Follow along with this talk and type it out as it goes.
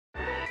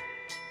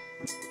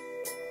Hello,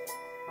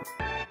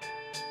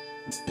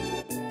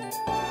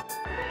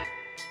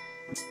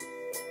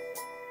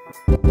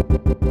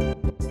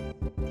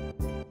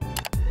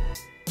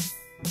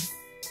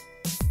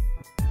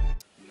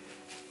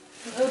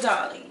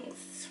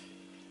 darlings.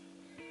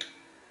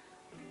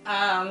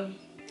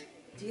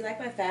 Do you like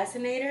my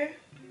fascinator?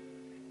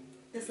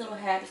 This little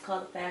hat is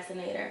called a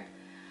fascinator.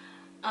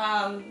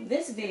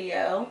 This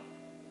video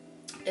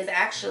is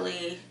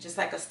actually just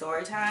like a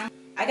story time.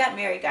 I got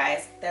married,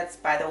 guys. That's,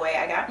 by the way,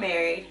 I got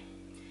married.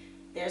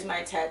 There's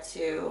my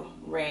tattoo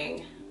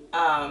ring.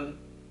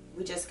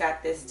 We just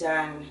got this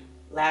done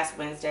last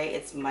Wednesday.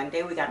 It's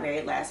Monday. We got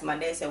married last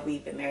Monday, so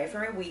we've been married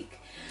for a week.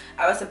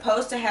 I was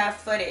supposed to have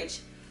footage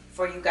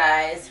for you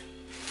guys,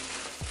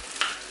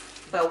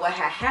 but what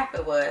had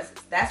happened was,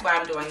 that's why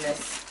I'm doing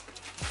this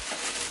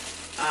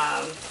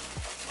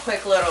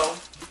quick little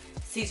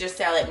Caesar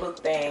salad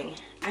mukbang.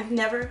 I'm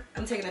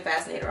taking the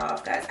fascinator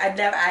off, guys.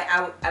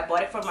 I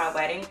bought it for my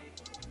wedding,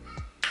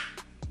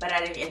 but I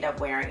didn't end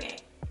up wearing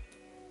it.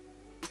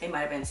 It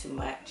might have been too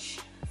much,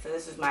 so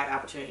this is my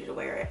opportunity to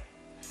wear it.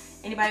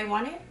 Anybody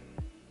want it?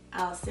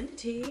 I'll send it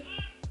to you.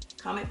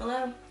 Comment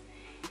below.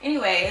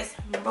 Anyways,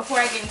 before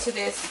I get into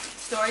this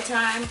story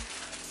time,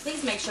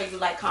 please make sure you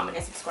like, comment,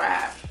 and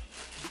subscribe.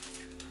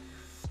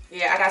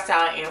 Yeah, I got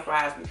salad and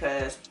fries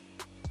because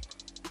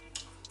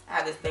I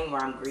have this thing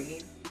where I'm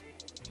greedy.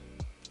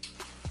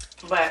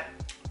 But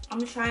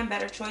I'm trying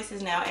better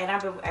choices now, and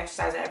I've been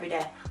exercising every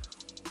day.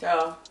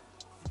 So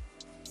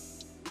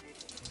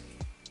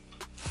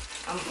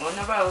I'm on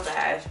the road,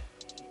 guys.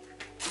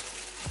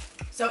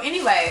 So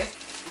anyways,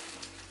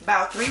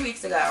 about 3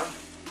 weeks ago,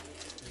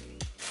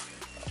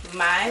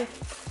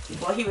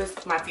 he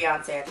was my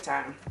fiance at the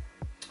time.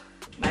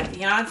 My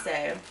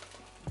fiance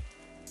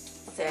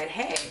said,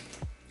 hey,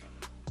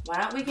 why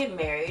don't we get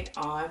married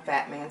on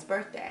Fat Man's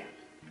birthday?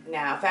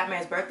 Now, Fat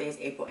Man's birthday is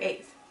April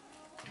 8th.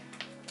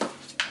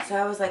 So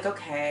I was like,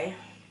 okay,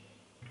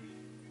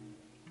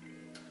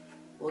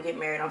 we'll get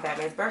married on Fat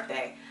Man's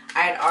birthday. I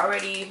had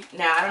already,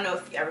 now I don't know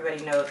if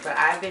everybody knows, but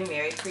I've been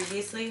married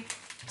previously.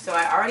 So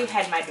I already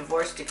had my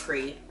divorce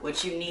decree,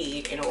 which you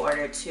need in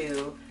order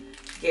to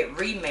get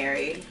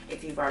remarried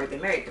if you've already been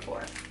married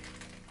before.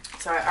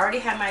 So I already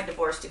had my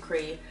divorce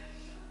decree,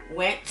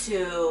 went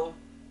to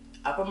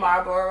Upper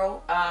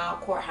Marlboro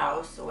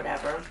courthouse or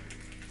whatever.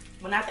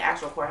 Well, not the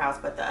actual courthouse,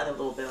 but the other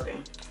little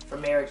building for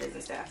marriages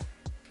and stuff.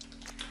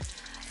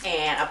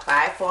 And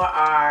applied for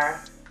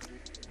our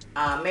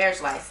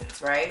marriage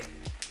license, right?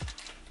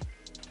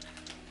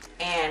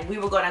 And we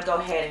were gonna go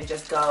ahead and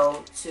just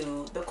go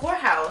to the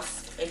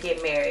courthouse and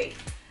get married.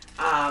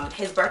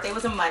 His birthday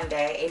was a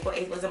Monday. April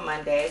 8th was a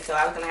Monday. So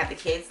I was gonna have the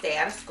kids stay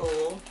out of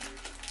school.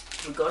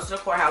 We go to the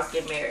courthouse,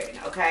 get married,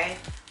 okay?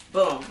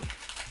 Boom.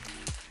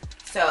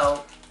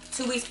 So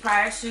 2 weeks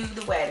prior to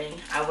the wedding,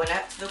 I went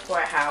up to the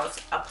courthouse,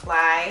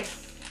 applied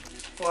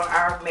for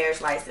our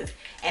marriage license,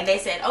 and they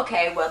said,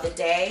 okay, well, the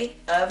day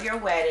of your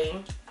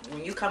wedding,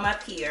 when you come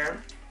up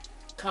here,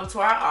 come to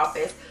our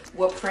office,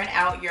 we'll print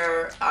out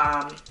your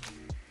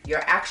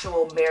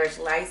actual marriage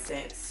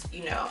license,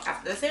 you know,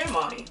 after the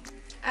ceremony.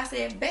 I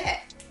said,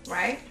 bet,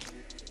 right?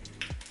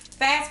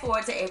 Fast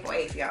forward to April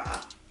 8th,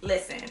 y'all.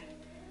 Listen,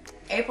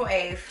 April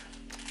 8th,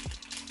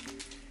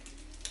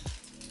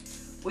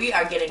 we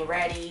are getting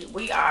ready.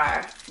 We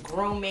are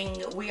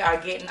grooming. We are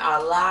getting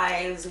our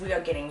lives. We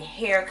are getting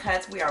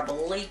haircuts. We are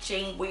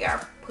bleaching. We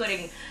are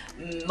putting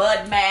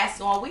mud masks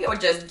on. We are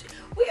just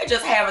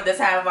having the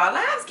time of our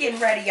lives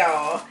getting ready,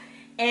 y'all.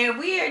 And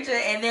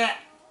and then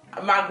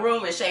my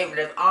groom is shaving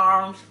his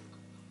arms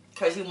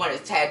because he wanted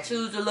his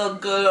tattoos to look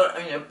good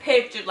in the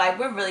picture. Like,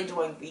 we're really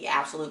doing the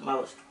absolute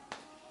most.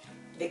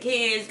 The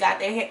kids got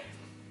their hair.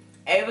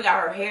 Ava got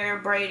her hair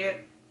braided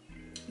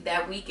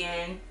that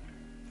weekend.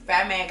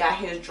 Fat Man got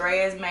his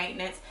dreads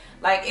maintenance.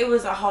 Like, it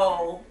was a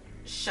whole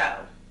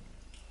show.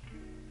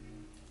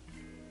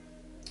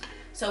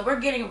 So we're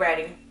getting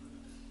ready.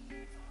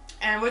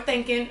 And we're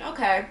thinking,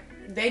 okay,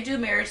 they do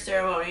marriage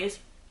ceremonies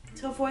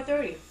till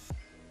 4:30.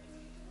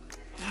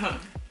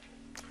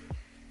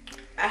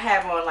 I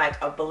have on like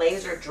a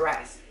blazer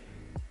dress.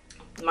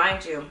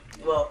 Mind you,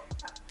 well,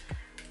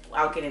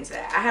 I'll get into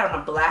that. I had on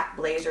a black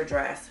blazer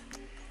dress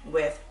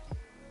with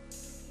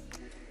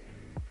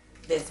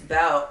this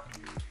belt,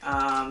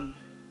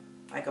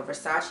 like a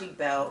Versace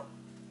belt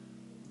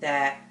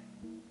that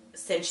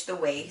cinched the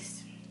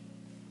waist,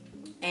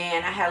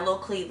 and I had a little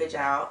cleavage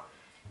out,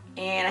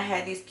 and I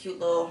had these cute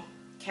little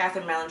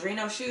Catherine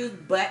Malandrino shoes,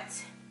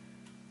 but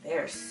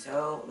they're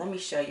so, let me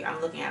show you.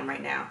 I'm looking at them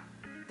right now.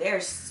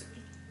 They're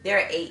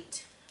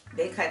 8.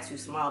 They cut too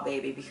small,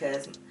 baby,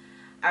 because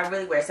I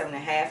really wear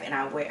 7.5, and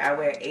I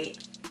wear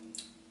 8.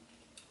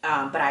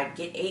 But I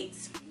get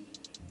 8s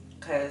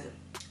because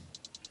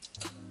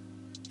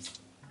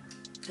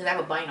I have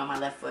a bunion on my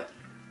left foot,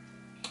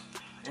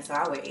 and so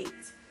I wear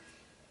 8s.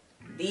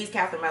 These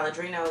Catherine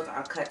Malandrinos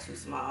are cut too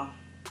small,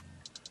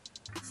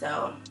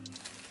 so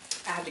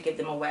I have to give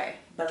them away.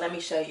 But let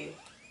me show you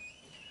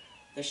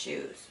the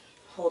shoes.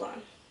 Hold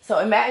on. So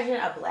imagine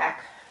a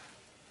black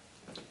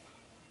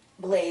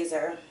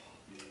blazer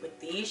with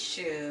these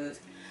shoes,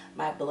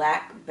 my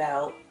black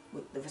belt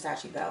with the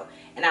Versace belt,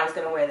 and I was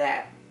gonna wear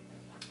that.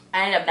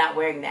 I ended up not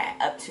wearing that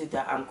up to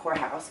the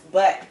courthouse,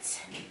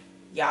 but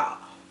y'all,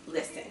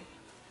 listen.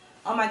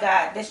 Oh my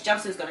God, this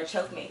jumpsuit is gonna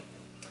choke me.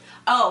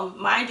 Oh,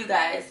 mind you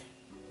guys,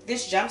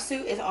 this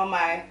jumpsuit is on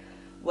my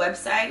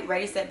website,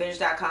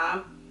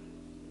 readysetbinge.com.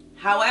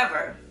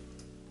 However,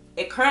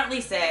 it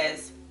currently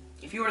says,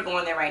 if you were to go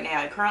on there right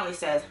now, it currently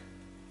says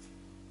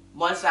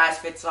one size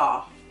fits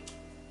all.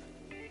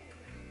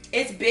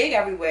 It's big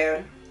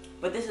everywhere,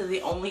 but this is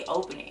the only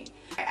opening.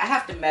 I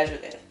have to measure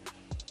this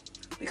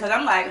because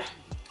I'm like,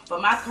 for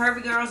my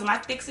curvy girls and my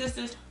thick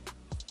sisters,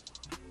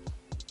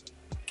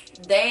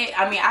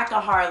 I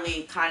can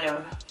hardly kind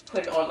of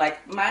put it on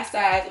like my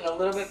size and a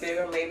little bit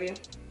bigger maybe.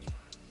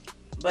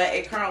 But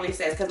it currently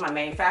says, because my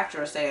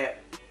manufacturer said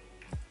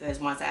there's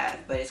one size,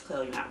 but it's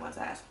clearly not one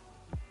size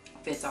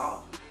fits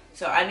all.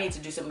 So I need to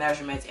do some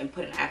measurements and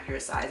put an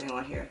accurate sizing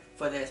on here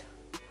for this.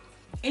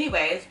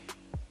 Anyways,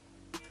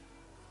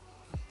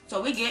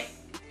 so we get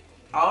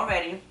all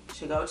ready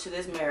to go to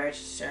this marriage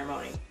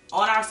ceremony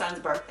on our son's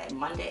birthday,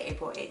 Monday,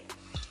 April 8th.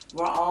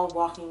 We're all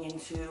walking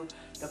into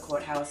the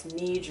courthouse,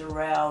 me,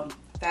 Jarrell,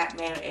 Fat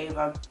Man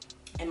Ava,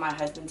 and my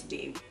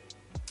husband-to-be.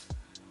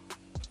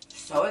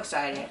 So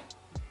excited.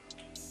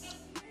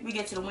 We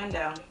get to the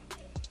window,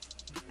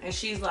 and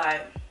she's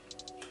like,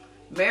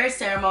 marriage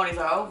ceremonies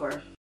are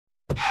over.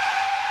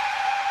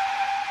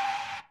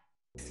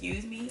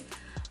 Excuse me?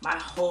 My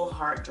whole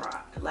heart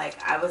dropped.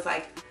 Like, I was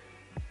like,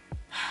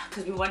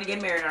 because we wanted to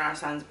get married on our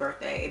son's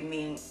birthday. It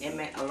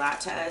meant a lot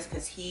to us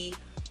because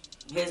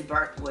his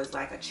birth was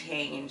like a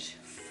change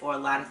for a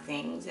lot of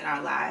things in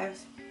our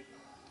lives.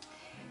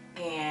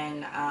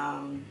 And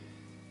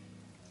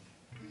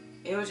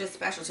it was just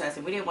special to us,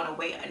 and we didn't want to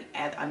wait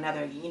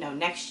another,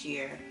 next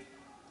year,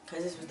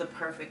 because this was the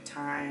perfect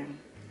time.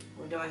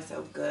 We're doing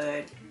so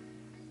good.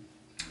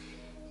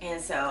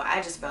 And so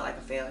I just felt like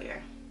a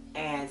failure.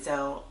 And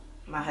so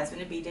my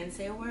husband-to-be didn't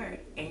say a word.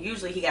 And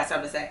usually he got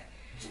something to say.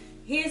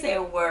 He didn't say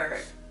a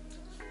word.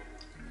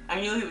 I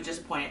knew he was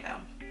disappointed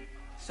though.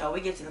 So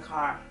we get to the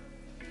car,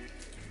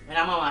 and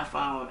I'm on my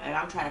phone, and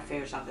I'm trying to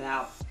figure something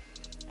out.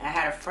 And I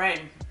had a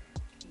friend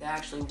that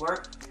actually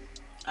worked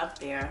up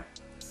there,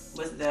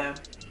 was the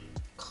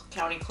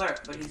county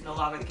clerk, but he's no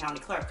longer the county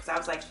clerk. Because I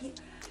was like,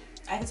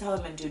 I could tell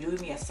him to do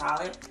me a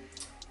solid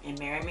and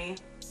marry me.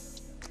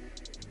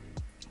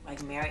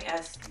 Like, marry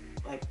us,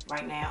 like,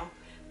 right now.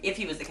 If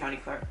he was the county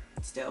clerk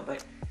still,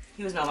 but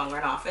he was no longer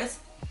in office.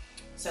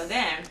 So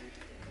then,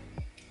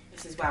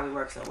 this is why we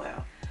work so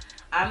well.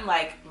 I'm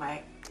like,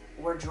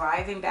 we're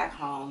driving back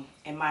home,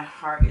 and my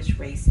heart is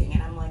racing,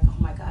 and I'm like, oh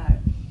my God,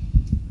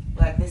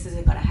 like, this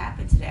isn't gonna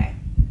happen today.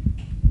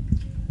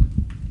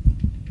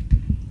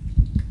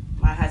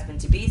 My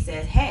husband-to-be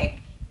says, hey,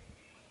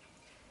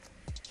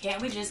 can't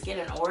we just get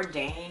an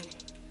ordained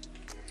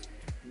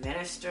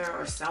minister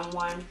or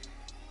someone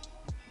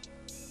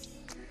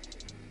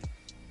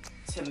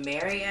to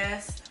marry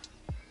us?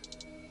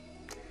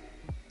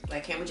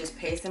 Like, can't we just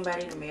pay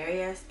somebody to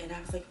marry us? And I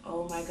was like,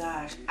 oh my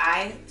gosh.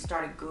 I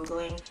started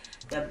Googling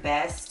the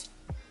best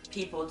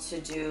people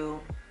to do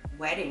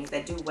weddings,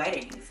 that do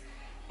weddings.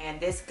 And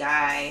this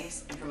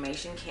guy's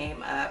information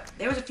came up.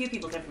 There was a few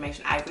people's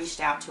information. I reached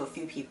out to a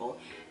few people.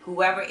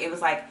 Whoever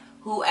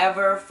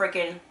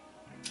freaking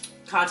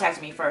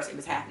contacted me first, it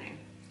was happening.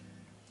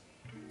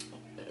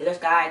 This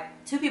guy,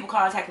 2 people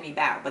contacted me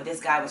back, but this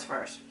guy was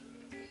first.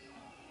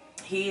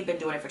 He had been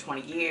doing it for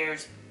 20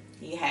 years.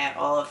 He had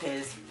all of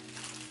his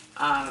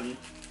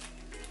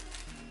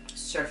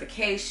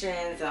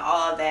certifications and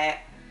all of that.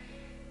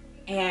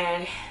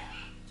 And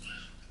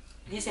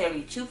he said it'll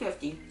be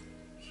 $250.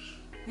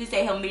 He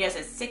said he'll meet us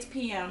at 6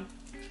 p.m.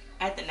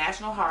 at the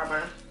National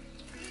Harbor.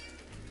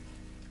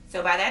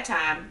 So by that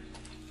time,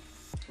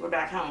 we're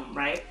back home,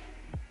 right?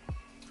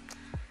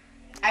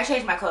 I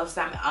changed my clothes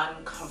because I'm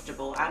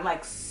uncomfortable. I'm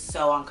like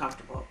so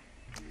uncomfortable.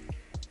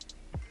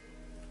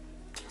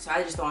 So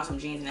I just throw on some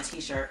jeans and a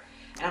t-shirt.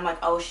 And I'm like,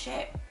 oh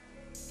shit.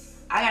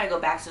 I gotta go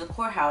back to the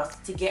courthouse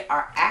to get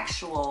our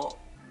actual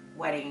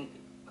wedding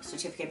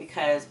certificate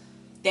because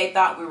they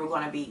thought we were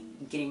going to be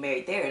getting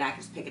married there and I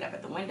could just pick it up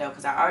at the window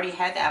because I already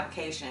had the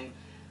application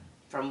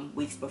from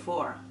weeks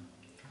before.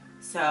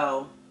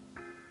 So,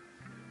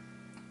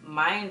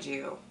 mind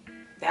you,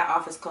 that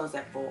office closed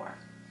at 4.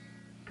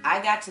 I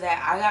got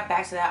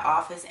back to that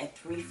office at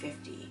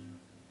 3:50.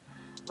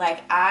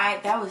 Like,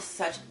 that was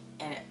such,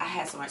 and I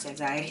had so much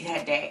anxiety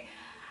that day.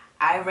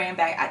 I ran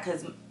back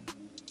because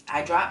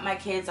I dropped my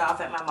kids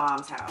off at my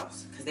mom's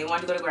house because they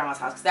wanted to go to grandma's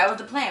house because that was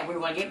the plan. We were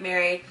going to get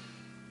married,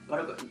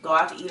 go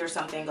out to eat or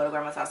something, go to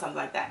grandma's house, something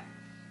like that.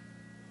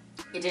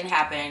 It didn't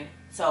happen.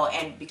 So,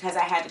 and because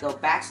I had to go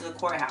back to the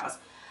courthouse,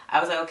 I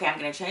was like, okay, I'm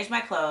going to change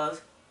my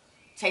clothes,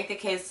 take the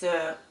kids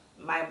to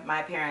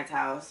my parents'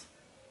 house,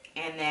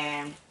 and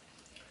then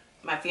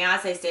my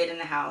fiance stayed in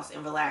the house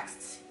and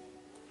relaxed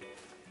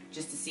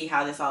just to see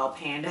how this all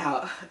panned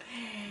out.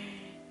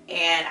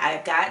 And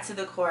I got to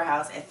the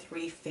courthouse at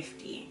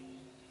 3:50,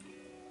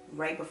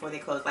 right before they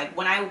closed. Like,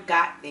 when I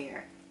got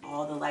there,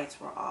 all the lights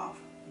were off.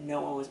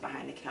 No one was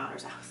behind the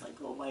counters. I was like,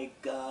 oh my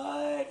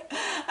God,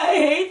 I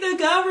hate the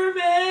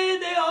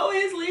government. They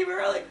always leave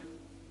early.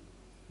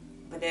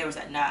 But there was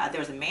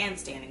a man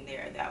standing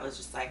there that was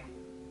just like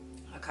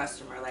a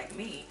customer like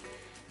me.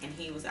 And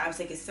I was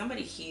like, is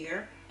somebody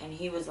here? And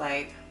he was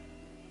like,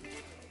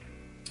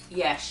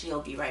 yeah,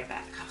 she'll be right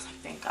back. I was like,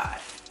 thank God.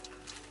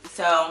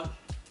 So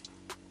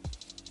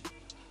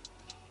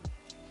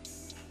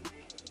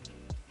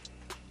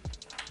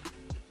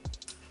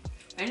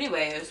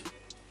anyways,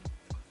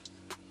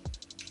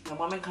 the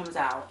woman comes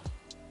out.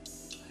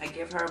 I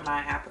give her my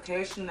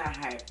application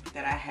that I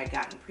had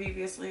gotten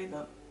previously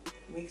the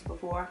weeks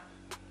before.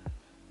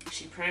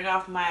 She printed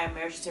off my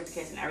marriage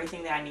certificates and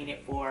everything that I needed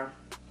for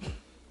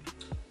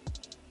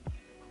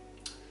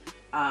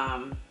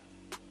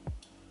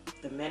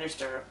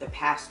the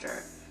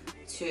pastor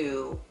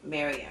to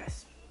marry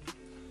us.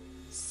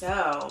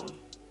 So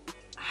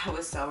I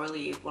was so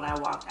relieved when I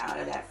walked out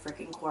of that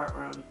freaking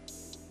courtroom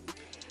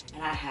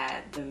and I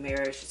had the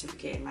marriage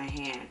certificate in my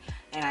hand,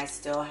 and I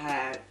still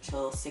had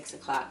till 6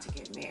 o'clock to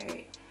get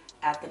married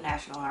at the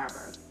National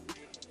Harbor.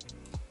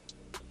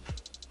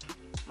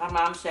 My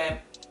mom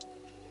said,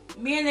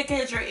 me and the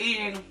kids are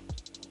eating.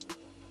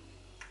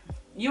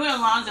 You and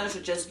Alonzo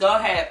should just go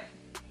ahead.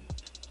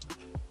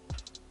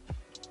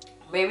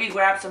 Maybe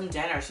grab some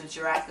dinner since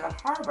you're at the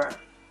harbor.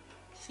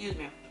 Excuse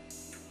me.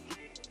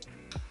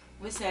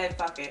 We said,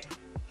 fuck it.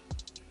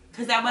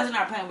 Because that wasn't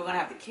our plan. We were going to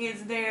have the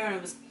kids there.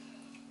 And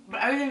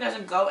but everything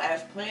doesn't go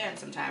as planned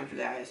sometimes, you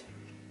guys.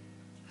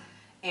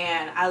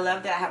 And I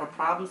love that I have a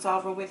problem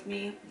solver with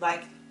me.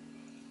 Like,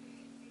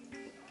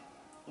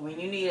 when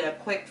you need a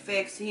quick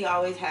fix, he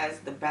always has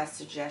the best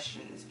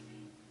suggestions.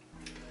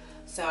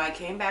 So I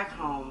came back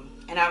home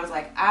and I was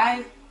like,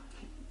 I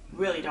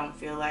really don't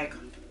feel like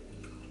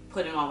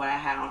putting on what I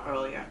had on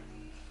earlier.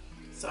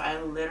 So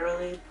I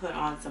literally put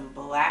on some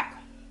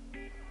black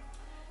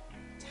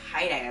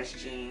tight ass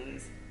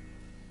jeans.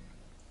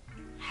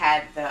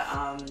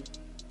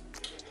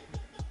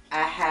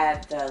 I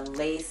had the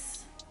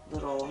lace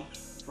little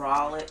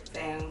bralette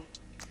thing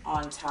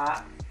on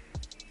top.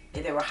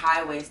 They were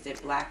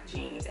high-waisted black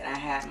jeans, and I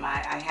had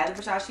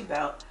the Versace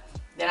belt.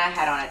 Then I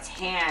had on a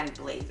tan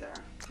blazer,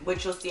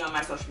 which you'll see on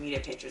my social media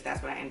pictures.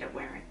 That's what I ended up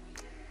wearing.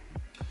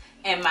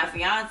 And my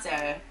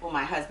fiance, well,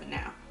 my husband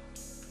now,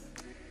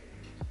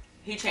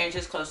 he changed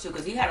his clothes too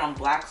because he had on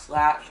black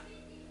slacks,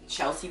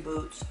 Chelsea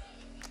boots.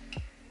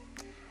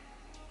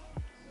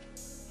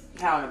 He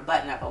had on a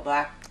button-up, a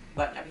black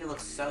button-up. He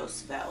looks so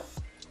svelte.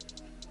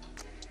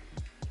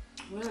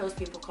 What are those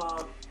people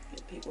called?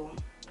 That people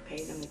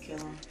pay them to kill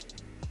them?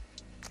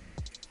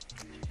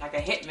 Like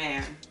a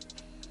hitman.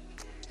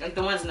 Like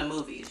the ones in the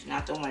movies,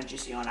 not the ones you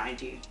see on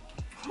IG.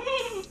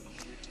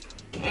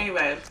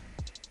 Anyway,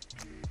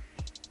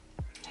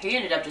 he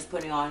ended up just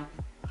putting on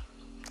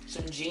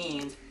some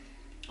jeans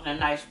and a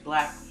nice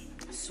black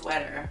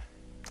sweater.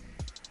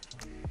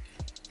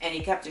 And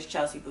he kept his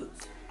Chelsea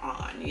boots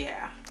on,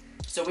 yeah.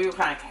 So we were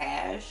kind of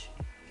cash,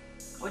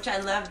 which I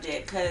loved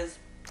it because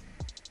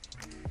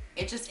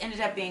it just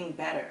ended up being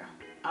better.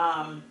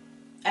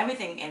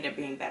 Everything ended up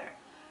being better.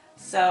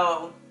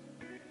 So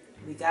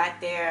we got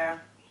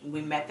there.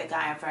 We met the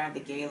guy in front of the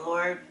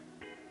Gaylord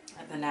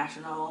at the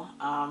National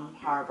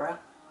Harbor.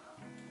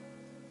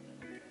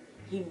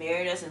 He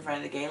married us in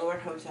front of the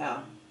Gaylord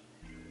Hotel.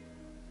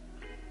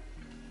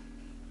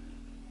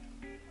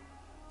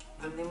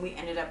 And then we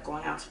ended up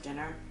going out to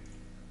dinner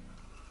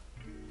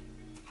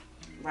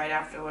right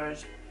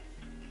afterwards.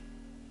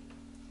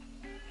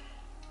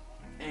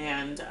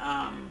 And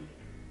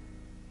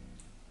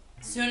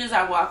as soon as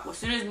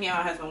me and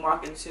my husband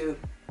walk into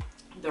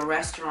the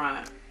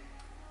restaurant,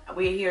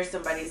 we hear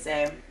somebody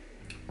say,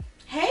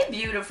 "Hey,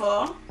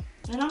 beautiful."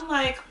 And I'm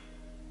like,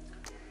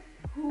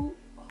 who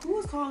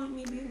is calling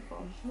me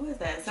beautiful? Who is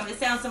that? So it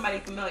sounds somebody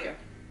familiar.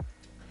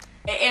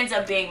 It ends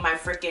up being my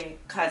freaking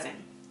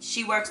cousin.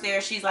 She works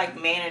there. She's like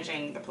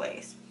managing the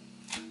place.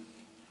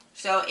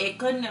 So it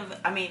couldn't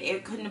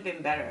have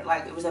been better.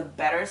 Like, it was a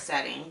better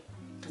setting.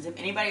 Because if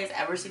anybody has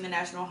ever seen the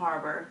National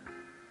Harbor,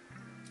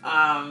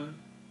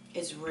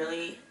 it's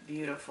really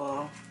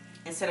beautiful.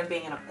 Instead of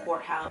being in a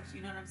courthouse,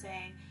 you know what I'm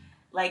saying?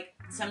 Like,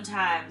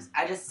 sometimes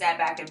I just sat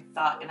back and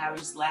thought, and I was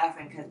just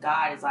laughing because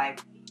God is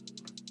like,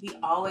 He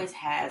always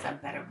has a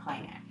better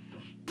plan.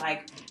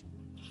 Like,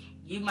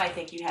 you might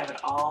think you have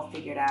it all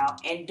figured out,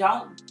 and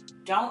don't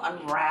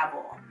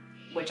unravel,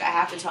 which I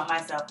have to tell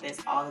myself this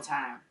all the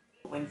time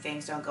when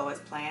things don't go as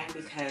planned,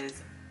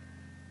 because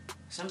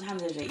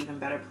sometimes there's an even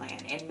better plan,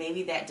 and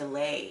maybe that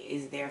delay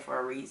is there for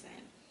a reason.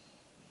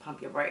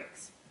 Pump your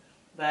brakes.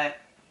 But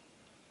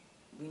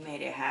we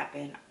made it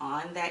happen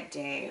on that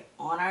day,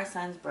 on our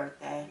son's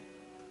birthday.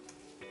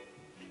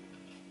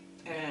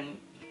 And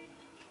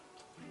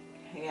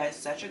he had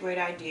such a great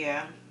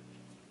idea.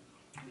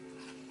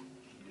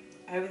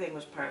 Everything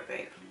was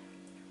perfect.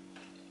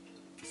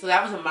 So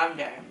that was a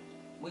Monday.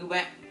 We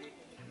went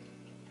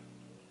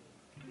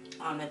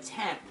on the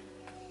 10th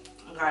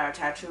and got our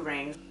tattoo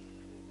rings.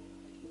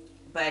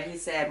 But he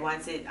said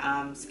once it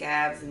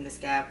scabs and the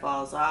scab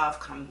falls off,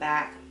 come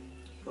back.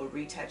 He'll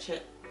retouch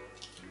it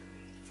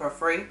for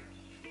free.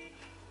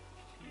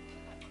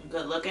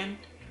 Good looking.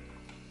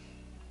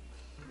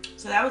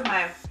 So that was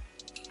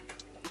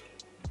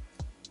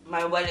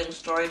my wedding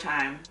story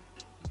time.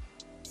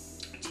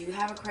 Do you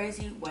have a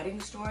crazy wedding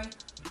story?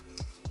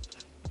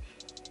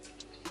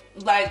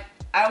 Like,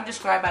 I would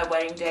describe my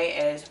wedding day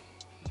as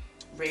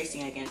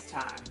racing against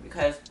time,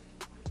 because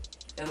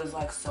it was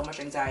like so much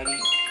anxiety.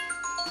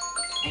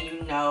 And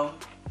you know,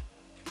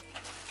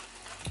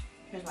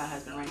 here's my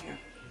husband right here.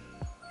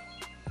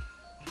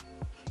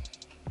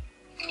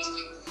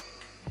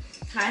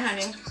 Hi,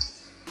 honey.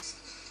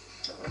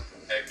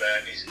 Hey,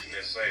 man, these is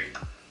your fave.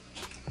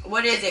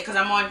 What is it? Because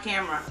I'm on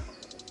camera.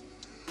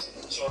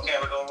 So on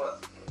camera doing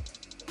what?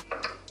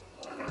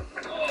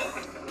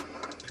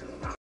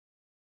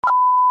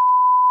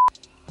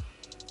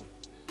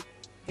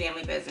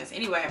 Family business.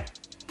 Anyway.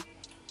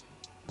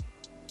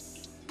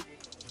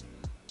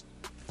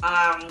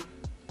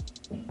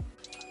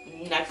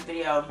 Next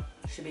video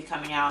should be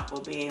coming out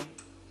will be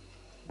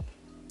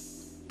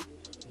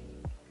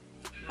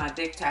my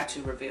big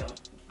tattoo reveal.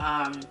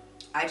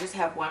 I just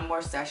have one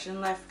more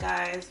session left,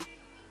 guys,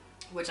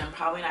 which I'm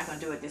probably not gonna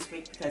do it this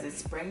week because it's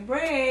spring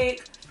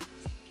break.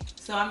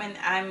 So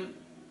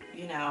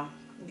you know,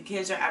 the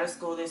kids are out of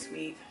school this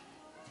week,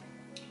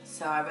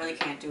 so I really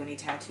can't do any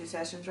tattoo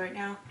sessions right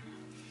now.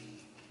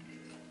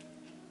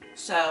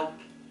 So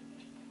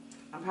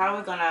I'm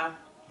probably gonna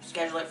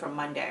schedule it for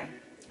Monday,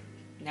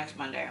 next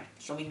Monday,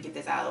 so we can get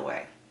this out of the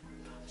way,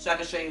 so I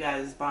can show you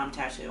guys this bomb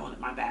tattoo on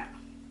my back.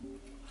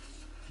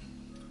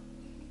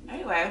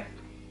 Anyway,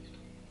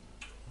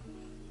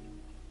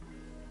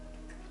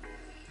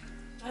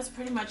 that's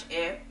pretty much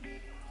it.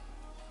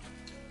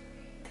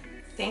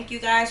 Thank you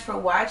guys for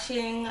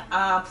watching.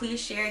 Please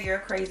share your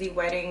crazy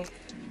wedding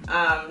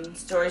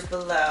stories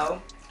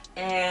below,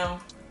 and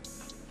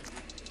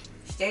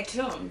stay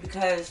tuned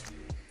because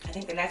I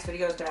think the next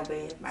video is going to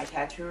be my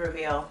tattoo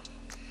reveal,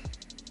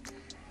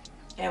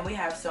 and we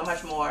have so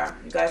much more.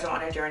 You guys are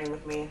on a journey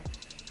with me,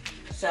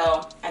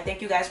 so I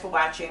thank you guys for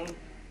watching.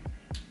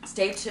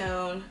 Stay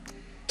tuned.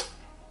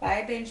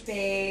 Bye, Binge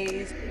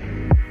Bays.